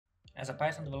As a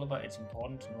Python developer, it's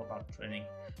important to know about threading.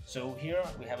 So here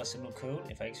we have a simple code.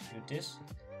 If I execute this,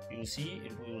 you will see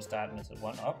it will start method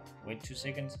 1 up, wait 2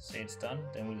 seconds, say it's done,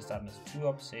 then we will start method 2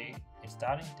 up, say it's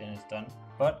starting, then it's done.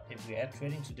 But if we add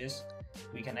threading to this,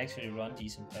 we can actually run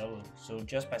these in parallel. So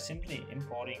just by simply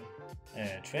importing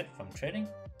thread from threading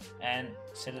and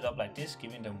set it up like this,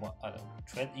 giving them a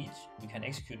thread each, we can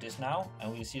execute this now,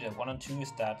 and we'll see that 1 and 2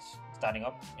 is starting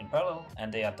up in parallel,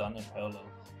 and they are done in parallel.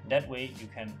 That way you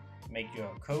can make your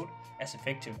code as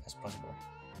effective as possible.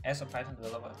 As a Python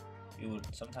developer, you would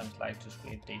sometimes like to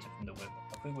scrape data from the web.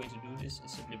 A quick way to do this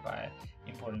is simply by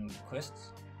importing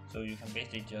requests. So you can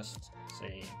basically just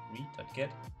say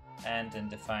read.get and then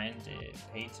define the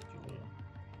page that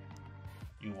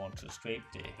you want to scrape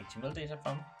the HTML data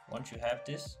from. Once you have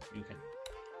this, you can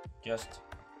just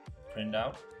print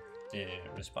out the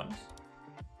response,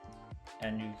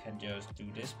 and you can just do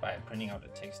this by printing out the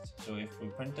text. So if we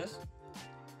print this,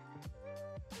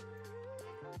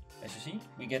 as you see,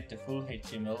 we get the full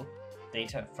HTML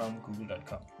data from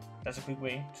google.com. That's a quick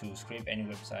way to scrape any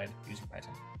website using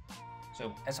Python.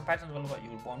 So as a Python developer, you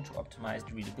would want to optimize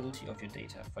the readability of your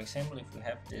data. For example, if we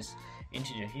have this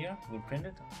integer here, we'll print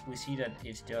it, we see that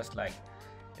it's just like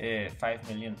 5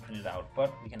 million printed out,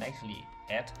 but we can actually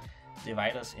add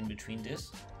dividers in between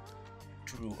this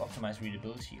to optimize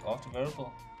readability of the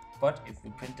variable. But if we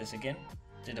print this again,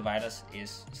 the dividers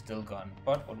is still gone.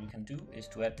 But what we can do is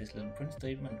to add this little print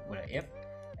statement with a f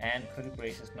and curly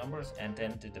braces numbers, and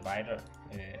then the divider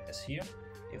is here.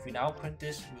 If we now print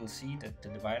this, we'll see that the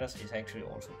dividers is actually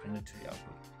also printed to the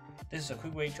output. This is a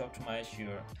quick way to optimize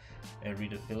your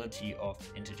readability of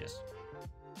integers.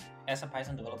 As a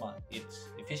Python developer, it's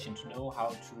efficient to know how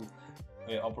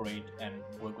to operate and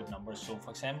work with numbers. So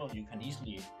for example, you can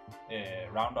easily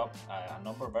round up a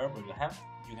number variable you have.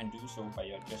 You can do so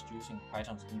by just using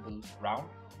Python's inbuilt round,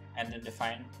 and then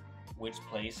define which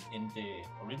place in the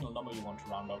original number you want to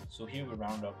round up. So here we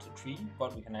round up to 3,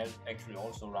 but we can actually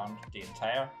also round the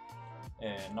entire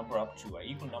number up to an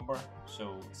equal number.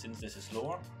 So since this is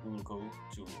lower, we will go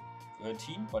to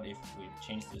 13, but if we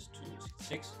change this to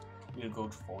 6, we'll go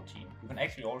to 14. You can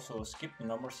actually also skip the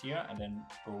numbers here and then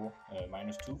go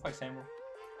 -2, for example,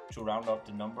 to round up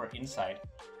the number inside.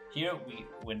 Here we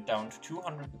went down to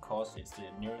 200 because it's the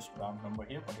nearest round number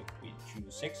here, but if we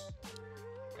choose 6,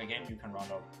 again you can round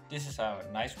up. This is a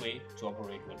nice way to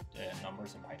operate with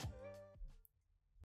numbers in Python.